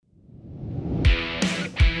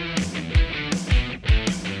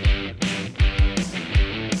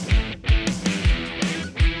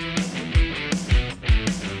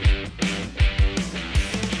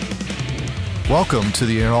Welcome to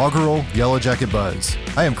the inaugural Yellow Jacket Buzzz.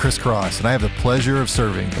 I am Chris Cross, and I have the pleasure of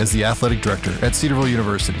serving as the athletic director at Cedarville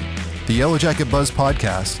University. The Yellow Jacket Buzzz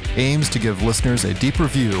podcast aims to give listeners a deeper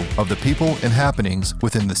view of the people and happenings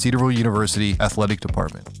within the Cedarville University athletic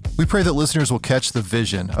department. We pray that listeners will catch the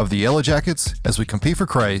vision of the Yellow Jackets as we compete for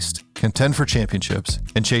Christ, contend for championships,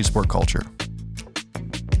 and change sport culture.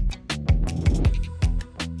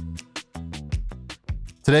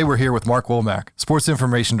 Today we're here with Mark Womack, Sports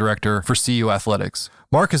Information Director for CU Athletics.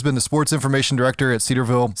 Mark has been the Sports Information Director at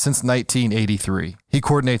Cedarville since 1983. He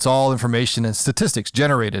coordinates all information and statistics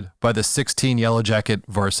generated by the 16 Yellow Jacket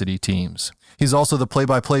varsity teams. He's also the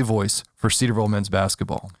play-by-play voice for Cedarville men's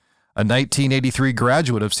basketball. A 1983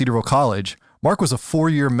 graduate of Cedarville College, Mark was a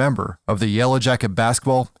 4-year member of the Yellow Jacket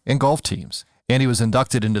basketball and golf teams, and he was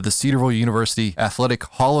inducted into the Cedarville University Athletic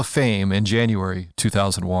Hall of Fame in January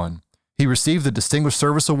 2001. He received the Distinguished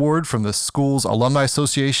Service Award from the school's Alumni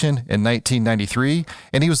Association in 1993,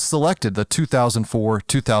 and he was selected the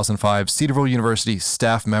 2004-2005 Cedarville University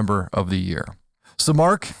Staff Member of the Year. So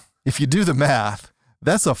Mark, if you do the math,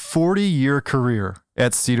 that's a 40-year career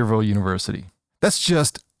at Cedarville University. That's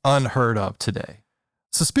just unheard of today.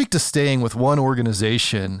 So speak to staying with one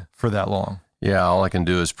organization for that long. Yeah, all I can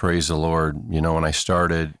do is praise the Lord. You know, when I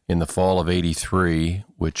started in the fall of '83,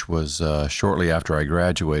 which was shortly after I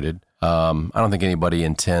graduated, I don't think anybody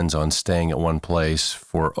intends on staying at one place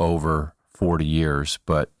for over 40 years,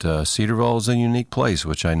 but Cedarville is a unique place,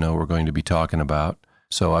 which I know we're going to be talking about.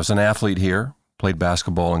 So I was an athlete here, played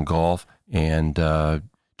basketball and golf, and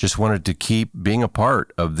just wanted to keep being a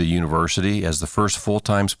part of the university as the first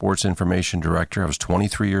full-time sports information director. I was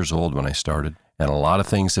 23 years old when I started, and a lot of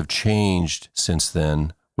things have changed since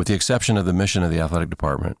then, with the exception of the mission of the athletic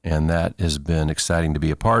department, and that has been exciting to be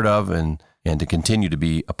a part of and to continue to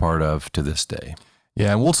be a part of to this day.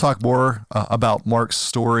 Yeah, and we'll talk more about Mark's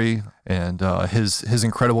story and his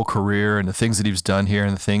incredible career and the things that he's done here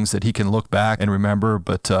and the things that he can look back and remember.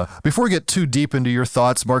 But before we get too deep into your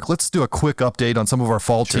thoughts, Mark, let's do a quick update on some of our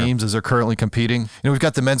fall teams as they're currently competing. You know, we've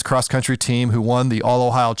got the men's cross-country team who won the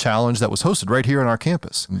All-Ohio Challenge that was hosted right here on our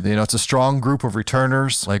campus. You know, it's a strong group of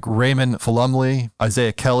returners like Raymond Fulumley,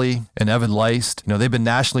 Isaiah Kelly, and Evan Leist. You know, they've been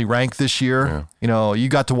nationally ranked this year. Yeah. You know, you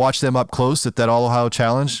got to watch them up close at that All-Ohio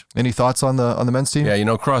Challenge. Any thoughts on the men's team? Yeah, you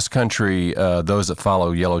know, cross-country, those that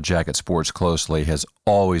follow Yellow Jacket sports closely, has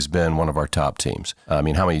always been one of our top teams. I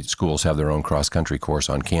mean, how many schools have their own cross-country course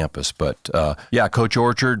on campus? But yeah, Coach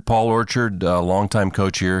Orchard, Paul Orchard, longtime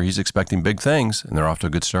coach here, he's expecting big things, and they're off to a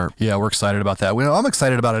good start. Yeah, we're excited about that. I'm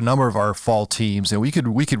excited about a number of our fall teams, and we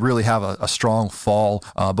could really have a strong fall,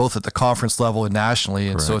 both at the conference level and nationally,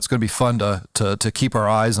 and so it's going to be fun to keep our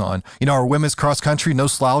eyes on. You know, our women's cross-country, no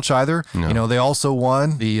slouch either. No. You know, they also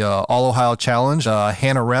won the All-Ohio Challenge.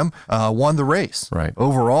 Hannah Rem won the race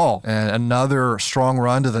overall, and another strong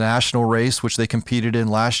run to the national race, which they competed in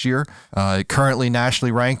last year. Currently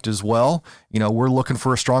nationally ranked as well. You know, we're looking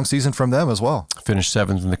for a strong season from them as well. Finished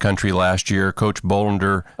 7th in the country last year. Coach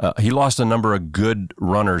Bolender, he lost a number of good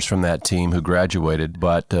runners from that team who graduated,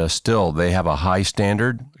 but still they have a high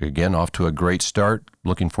standard. Again, off to a great start.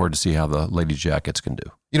 Looking forward to see how the Lady Jackets can do.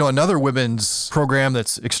 You know, another women's program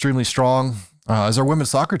that's extremely strong is our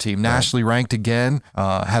women's soccer team, nationally ranked again,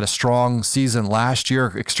 had a strong season last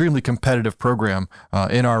year, extremely competitive program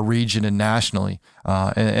in our region and nationally.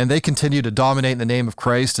 And they continue to dominate in the name of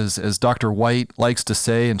Christ, as Dr. White likes to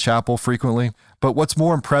say in chapel frequently. But what's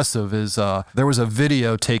more impressive is there was a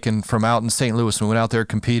video taken from out in St. Louis when we went out there and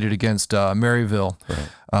competed against Maryville.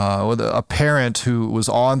 With a parent who was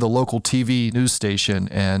on the local TV news station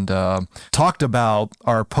and talked about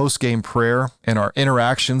our post-game prayer and our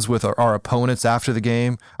interactions with our opponents after the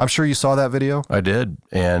game. I'm sure you saw that video. I did,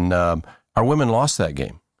 and our women lost that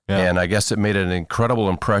game. Yeah. And I guess it made an incredible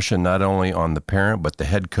impression not only on the parent, but the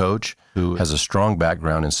head coach, who has a strong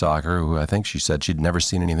background in soccer, who I think she said she'd never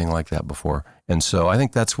seen anything like that before. And so I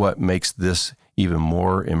think that's what makes this even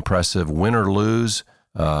more impressive. Win or lose,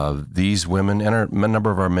 these women and a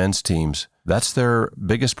number of our men's teams, that's their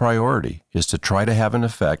biggest priority, is to try to have an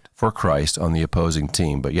effect for Christ on the opposing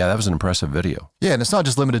team. But yeah, that was an impressive video. Yeah, and it's not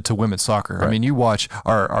just limited to women's soccer. Right. I mean, you watch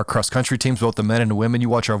our cross-country teams, both the men and the women. You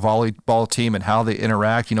watch our volleyball team and how they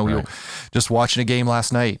interact. You know, we were just watching a game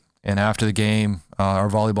last night. And after the game, our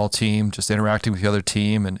volleyball team, just interacting with the other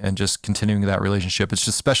team and just continuing that relationship. It's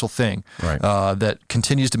just a special thing that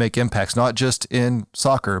continues to make impacts, not just in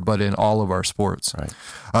soccer, but in all of our sports.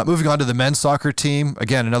 Right. Moving on to the men's soccer team,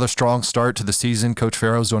 again, another strong start to the season. Coach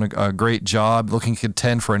Farrow's doing a great job, looking to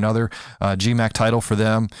contend for another GMAC title for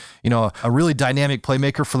them. A really dynamic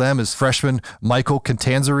playmaker for them is freshman Michael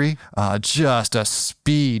Cantanzari, just a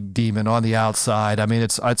speed demon on the outside. I mean,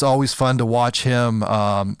 it's always fun to watch him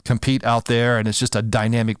compete out there, and it's just a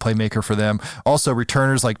dynamic playmaker for them. Also,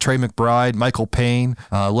 returners like Trey McBride, Michael Payne,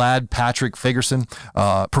 lad Patrick Fagerson,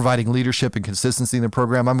 providing leadership and consistency in the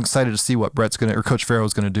program. I'm excited to see what Coach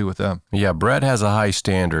Farrow's going to do with them. Yeah, Brett has a high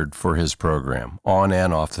standard for his program, on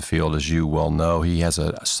and off the field, as you well know. He has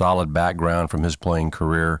a solid background from his playing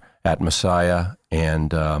career at Messiah,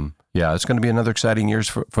 and it's going to be another exciting years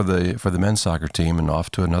for the men's soccer team, and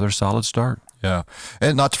off to another solid start. Yeah,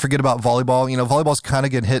 and not to forget about volleyball. Volleyball's kind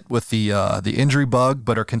of getting hit with the injury bug,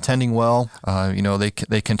 but are contending well.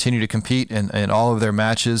 They continue to compete in all of their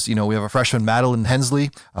matches. We have a freshman, Madeline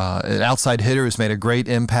Hensley, an outside hitter who's made a great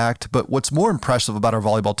impact. But what's more impressive about our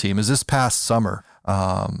volleyball team is this past summer,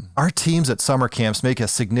 our teams at summer camps make a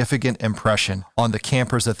significant impression on the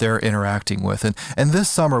campers that they're interacting with. And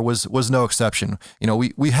this summer was no exception.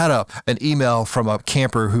 We had an email from a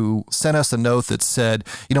camper who sent us a note that said,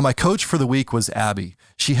 my coach for the week was Abby.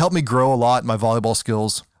 She helped me grow a lot in my volleyball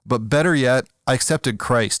skills, but better yet, I accepted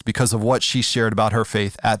Christ because of what she shared about her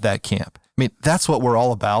faith at that camp. I mean, that's what we're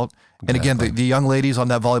all about. And again, the young ladies on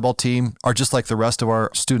that volleyball team are just like the rest of our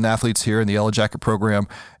student athletes here in the Yellow Jacket program,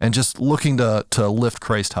 and just looking to lift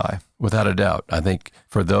Christ high. Without a doubt. I think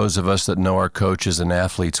for those of us that know our coaches and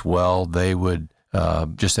athletes well, they would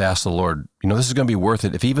just ask the Lord, this is going to be worth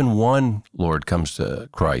it if even one Lord comes to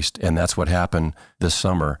Christ. And that's what happened this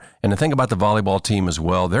summer. And the thing about the volleyball team as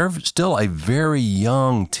well, they're still a very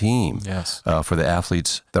young team for the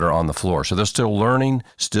athletes that are on the floor. So they're still learning,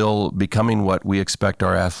 still becoming what we expect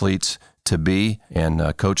our athletes to be.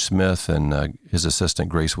 And Coach Smith and his assistant,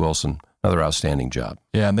 Grace Wilson, another outstanding job.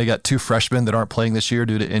 Yeah, and they got 2 freshmen that aren't playing this year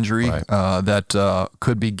due to injury that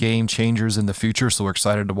could be game changers in the future, so we're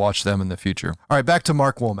excited to watch them in the future. All right, back to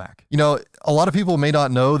Mark Womack. A lot of people may not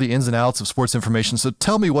know the ins and outs of sports information, so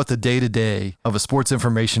tell me what the day-to-day of a sports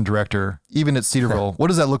information director, even at Cedarville, what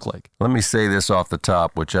does that look like? Let me say this off the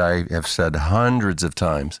top, which I have said hundreds of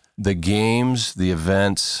times. The games, the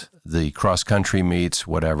events, the cross-country meets,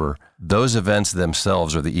 whatever, those events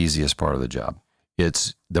themselves are the easiest part of the job.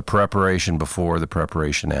 It's the preparation before, the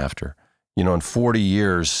preparation after. In 40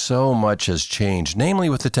 years, so much has changed, namely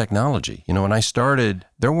with the technology. When I started,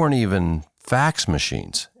 there weren't even fax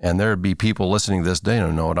machines. And there'd be people listening to this, they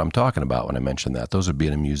don't know what I'm talking about when I mention that. Those would be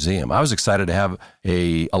in a museum. I was excited to have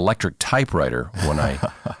a electric typewriter when I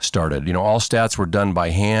started. All stats were done by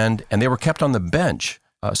hand, and they were kept on the bench.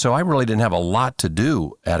 So I really didn't have a lot to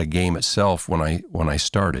do at a game itself when I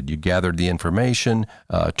started. You gathered the information,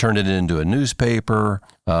 turned it into a newspaper.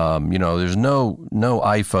 There's no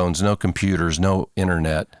iPhones, no computers, no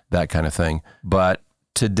internet, that kind of thing. But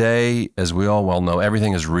today, as we all well know,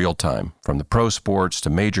 everything is real time. From the pro sports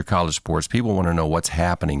to major college sports, people want to know what's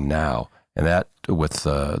happening now. And that with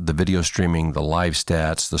the video streaming, the live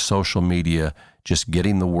stats, the social media, just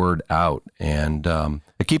getting the word out. And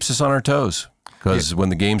it keeps us on our toes. Because when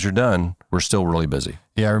the games are done, we're still really busy.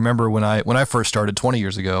 Yeah, I remember when I first started 20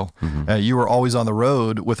 years ago, you were always on the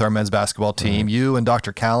road with our men's basketball team, you and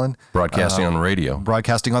Dr. Callan. Broadcasting on the radio.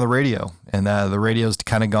 Broadcasting on the radio. And the radio's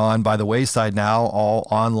kind of gone by the wayside now, all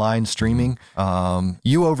online streaming.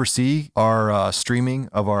 You oversee our streaming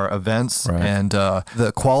of our events, and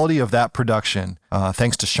the quality of that production,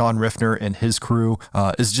 thanks to Sean Riffner and his crew,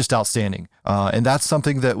 is just outstanding. And that's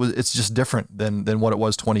something that it's just different than what it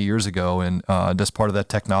was 20 years ago, and just part of that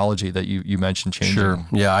technology that you mentioned changing. Sure.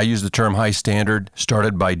 Yeah, I use the term high standard,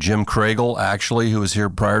 started by Jim Craigle, actually, who was here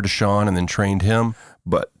prior to Sean and then trained him.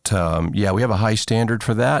 But we have a high standard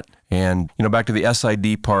for that. And, back to the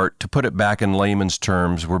SID part, to put it back in layman's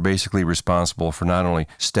terms, we're basically responsible for not only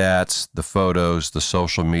stats, the photos, the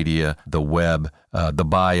social media, the web, the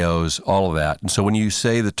bios, all of that. And so when you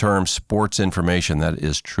say the term sports information, that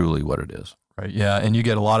is truly what it is. Right. Yeah, and you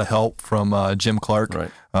get a lot of help from Jim Clark.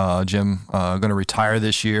 Right. Jim going to retire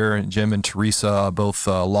this year, and Jim and Teresa, both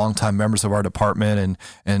longtime members of our department,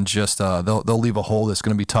 and just they'll leave a hole that's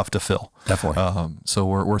going to be tough to fill. Definitely. So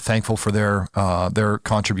we're thankful for their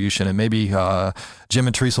contribution, and maybe Jim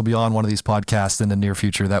and Teresa will be on one of these podcasts in the near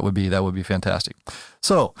future. That would be fantastic.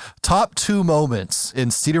 So, top 2 moments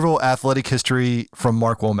in Cedarville athletic history from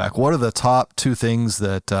Mark Womack. What are the top 2 things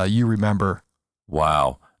that you remember?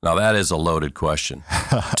 Wow. Now that is a loaded question.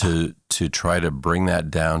 To try to bring that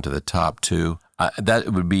down to the top 2.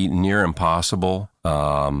 That would be near impossible.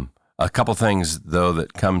 A couple things, though,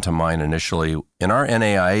 that come to mind initially. In our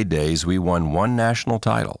NAIA days, we won one national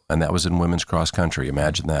title, and that was in women's cross country.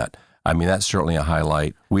 Imagine that. I mean, that's certainly a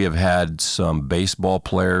highlight. We have had some baseball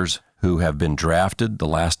players who have been drafted, the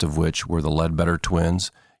last of which were the Ledbetter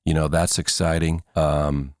twins. That's exciting.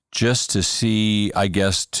 Just to see, I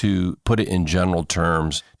guess, to put it in general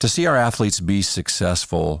terms, to see our athletes be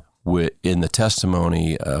successful in the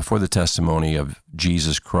testimony, for the testimony of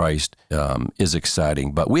Jesus Christ is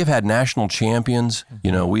exciting. But we've had national champions.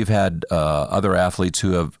 We've had other athletes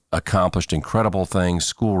who have accomplished incredible things,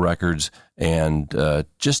 school records, and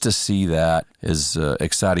just to see that is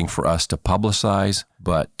exciting for us to publicize.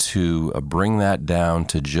 But to bring that down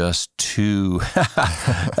to just two,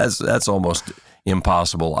 that's almost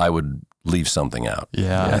impossible. I would leave something out.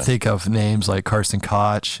 Yeah, I think of names like Carson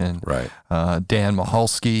Koch and Dan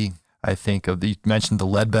Michalski. I think of you mentioned the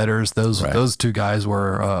Ledbetters. Those two guys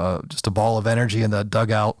were just a ball of energy in the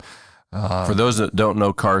dugout. For those that don't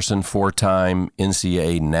know Carson, 4-time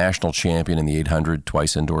NCAA national champion in the 800,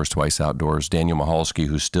 twice indoors, twice outdoors. Daniel Michalski,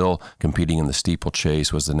 who's still competing in the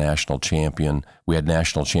steeplechase, was the national champion. We had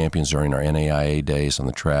national champions during our NAIA days on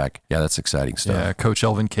the track. Yeah, that's exciting stuff. Yeah, Coach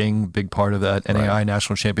Elvin King, big part of that NAIA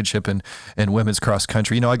national championship in women's cross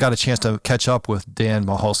country. I got a chance to catch up with Dan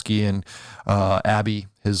Michalski and Abby,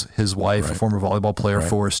 his wife, a former volleyball player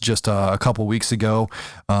for us, just a couple weeks ago,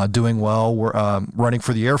 doing well. We're running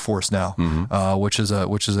for the Air Force now, which is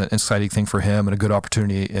an exciting thing for him and a good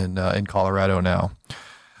opportunity in Colorado now.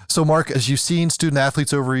 So, Mark, as you've seen student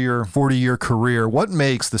athletes over your 40-year career, what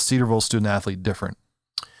makes the Cedarville student athlete different?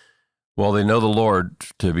 Well, they know the Lord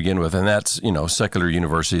to begin with, and that's, secular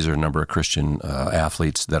universities are a number of Christian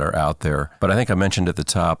athletes that are out there. But I think I mentioned at the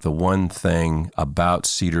top, the one thing about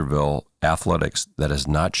Cedarville athletics that has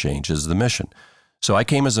not changed is the mission. So I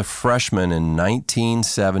came as a freshman in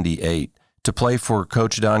 1978 to play for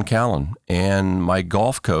Coach Don Callan, and my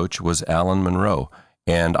golf coach was Alan Monroe.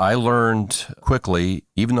 And I learned quickly,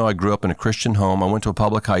 even though I grew up in a Christian home, I went to a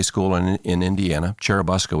public high school in Indiana,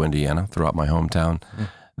 Cherubusco, Indiana, throughout my hometown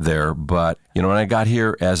there. But, when I got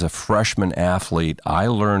here as a freshman athlete, I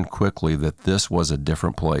learned quickly that this was a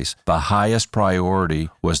different place. The highest priority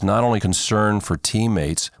was not only concern for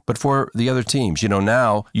teammates, but for the other teams.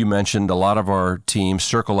 Now you mentioned a lot of our teams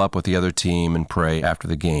circle up with the other team and pray after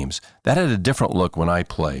the games. That had a different look when I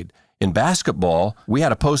played. In basketball, we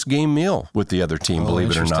had a post-game meal with the other team, believe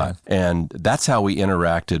it or not. And that's how we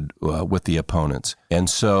interacted with the opponents. And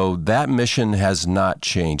so that mission has not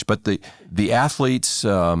changed. But the athletes,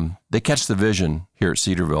 they catch the vision here at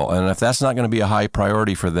Cedarville. And if that's not going to be a high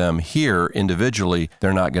priority for them here individually,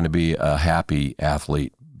 they're not going to be a happy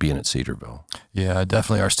athlete being at Cedarville. Yeah,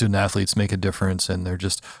 definitely. Our student athletes make a difference, and they're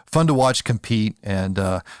just fun to watch compete, and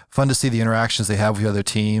fun to see the interactions they have with other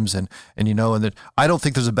teams. And that I don't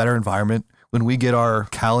think there's a better environment when we get our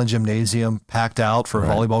Callan Gymnasium packed out for a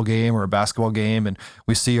volleyball game or a basketball game, and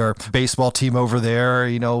we see our baseball team over there,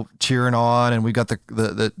 cheering on, and we got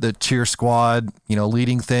the cheer squad,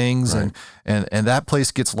 leading things, and that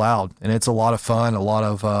place gets loud, and it's a lot of fun, a lot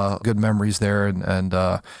of good memories there, and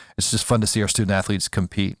it's just fun to see our student athletes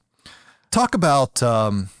compete. Talk about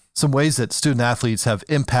some ways that student athletes have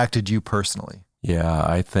impacted you personally. Yeah,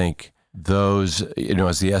 I think those,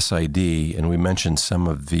 as the SID, and we mentioned some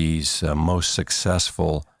of these most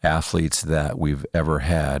successful athletes that we've ever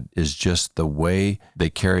had, is just the way they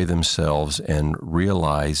carry themselves and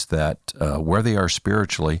realize that where they are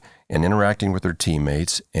spiritually and interacting with their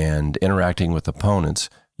teammates and interacting with opponents,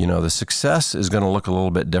 the success is going to look a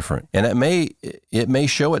little bit different. And it may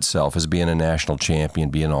show itself as being a national champion,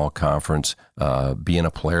 being all conference, being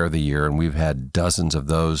a player of the year. And we've had dozens of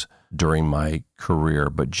those during my career.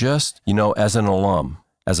 But just, as an alum,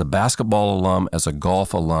 as a basketball alum, as a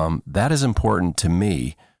golf alum, that is important to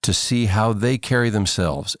me to see how they carry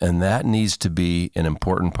themselves. And that needs to be an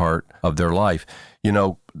important part of their life.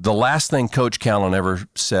 The last thing Coach Callan ever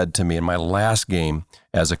said to me in my last game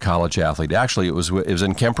as a college athlete, actually it was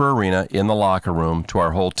in Kemper Arena in the locker room to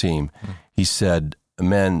our whole team. He said,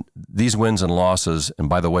 "Men, these wins and losses," and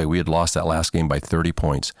by the way, we had lost that last game by 30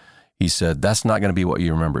 points. He said, "That's not going to be what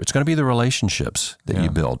you remember. It's going to be the relationships that you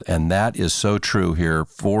build." And that is so true here,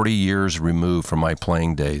 40 years removed from my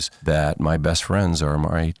playing days, that my best friends are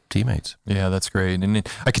my teammates. Yeah, that's great. And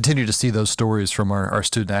I continue to see those stories from our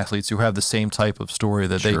student athletes who have the same type of story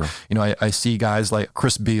that they, I see guys like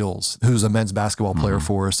Chris Beals, who's a men's basketball player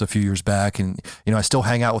for us a few years back. And, I still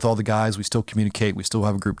hang out with all the guys. We still communicate. We still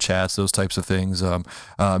have group chats, those types of things.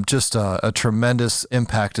 Just a tremendous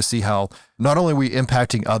impact to see how not only are we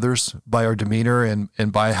impacting others by our demeanor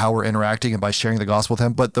and by how we're interacting and by sharing the gospel with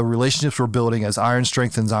them, but the relationships we're building as iron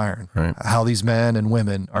strengthens iron, right. How these men and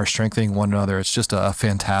women are strengthening one another. It's just a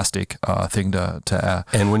fantastic thing to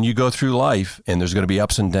And when you go through life, and there's going to be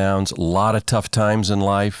ups and downs, a lot of tough times in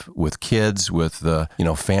life with kids, with the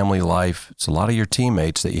family life. It's a lot of your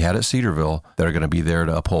teammates that you had at Cedarville that are going to be there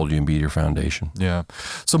to uphold you and be your foundation. Yeah.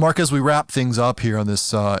 So, Mark, as we wrap things up here on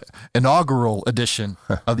this inaugural edition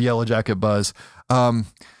of the Yellow Jacket Buzzz,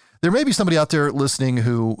 there may be somebody out there listening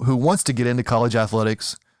who wants to get into college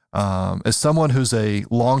athletics. As someone who's a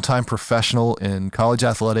longtime professional in college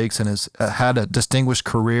athletics and has had a distinguished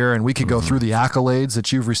career, and we could go through the accolades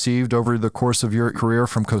that you've received over the course of your career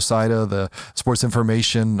from COSIDA, the sports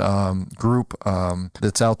information group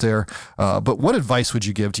that's out there. But what advice would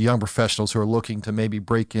you give to young professionals who are looking to maybe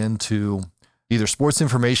break into either sports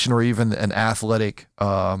information or even an athletic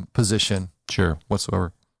position? Sure.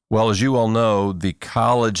 Whatsoever. Well, as you all know, the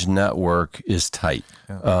college network is tight,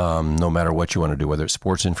 no matter what you want to do, whether it's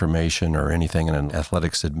sports information or anything in an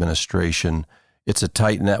athletics administration. It's a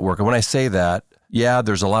tight network. And when I say that, yeah,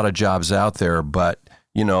 there's a lot of jobs out there, but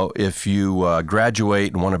if you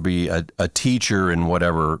graduate and want to be a teacher in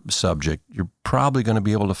whatever subject, you're probably going to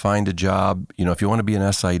be able to find a job. If you want to be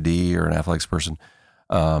an SID or an athletics person,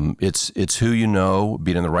 it's who you know,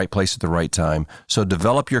 being in the right place at the right time. So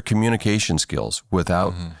develop your communication skills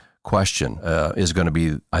without question is going to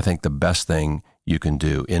be, I think, the best thing you can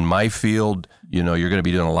do. In my field, you're going to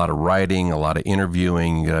be doing a lot of writing, a lot of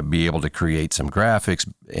interviewing. You're going to be able to create some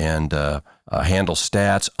graphics and handle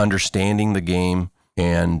stats, understanding the game.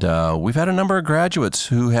 And we've had a number of graduates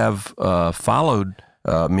who have followed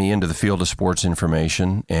me into the field of sports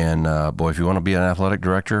information. And boy, if you want to be an athletic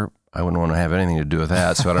director, I wouldn't want to have anything to do with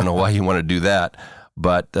that, so I don't know why you want to do that.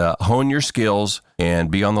 But hone your skills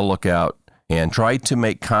and be on the lookout and try to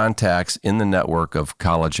make contacts in the network of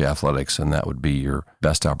college athletics, and that would be your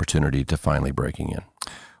best opportunity to finally breaking in.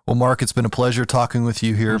 Well, Mark, it's been a pleasure talking with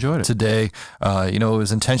you here today. It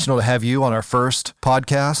was intentional to have you on our first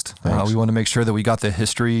podcast. We want to make sure that we got the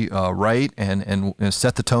history right and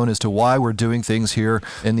set the tone as to why we're doing things here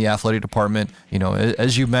in the athletic department.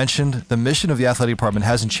 As you mentioned, the mission of the athletic department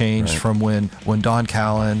hasn't changed from when Don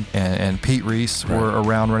Callan and Pete Reese were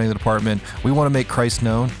around running the department. We want to make Christ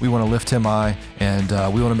known. We want to lift him high, and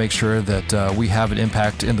we want to make sure that we have an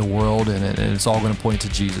impact in the world, and it's all going to point to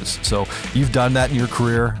Jesus. So you've done that in your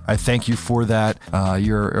career. I thank you for that.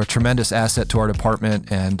 You're a tremendous asset to our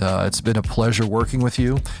department, and it's been a pleasure working with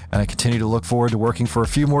you. And I continue to look forward to working for a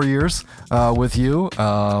few more years with you.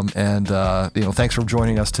 Thanks for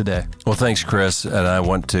joining us today. Well, thanks, Chris. And I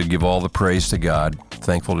want to give all the praise to God.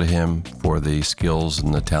 Thankful to Him for the skills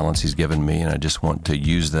and the talents He's given me, and I just want to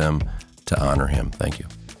use them to honor Him. Thank you.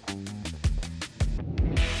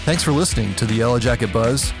 Thanks for listening to the Yellow Jacket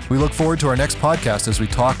Buzzz. We look forward to our next podcast as we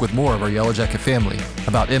talk with more of our Yellow Jacket family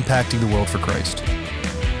about impacting the world for Christ.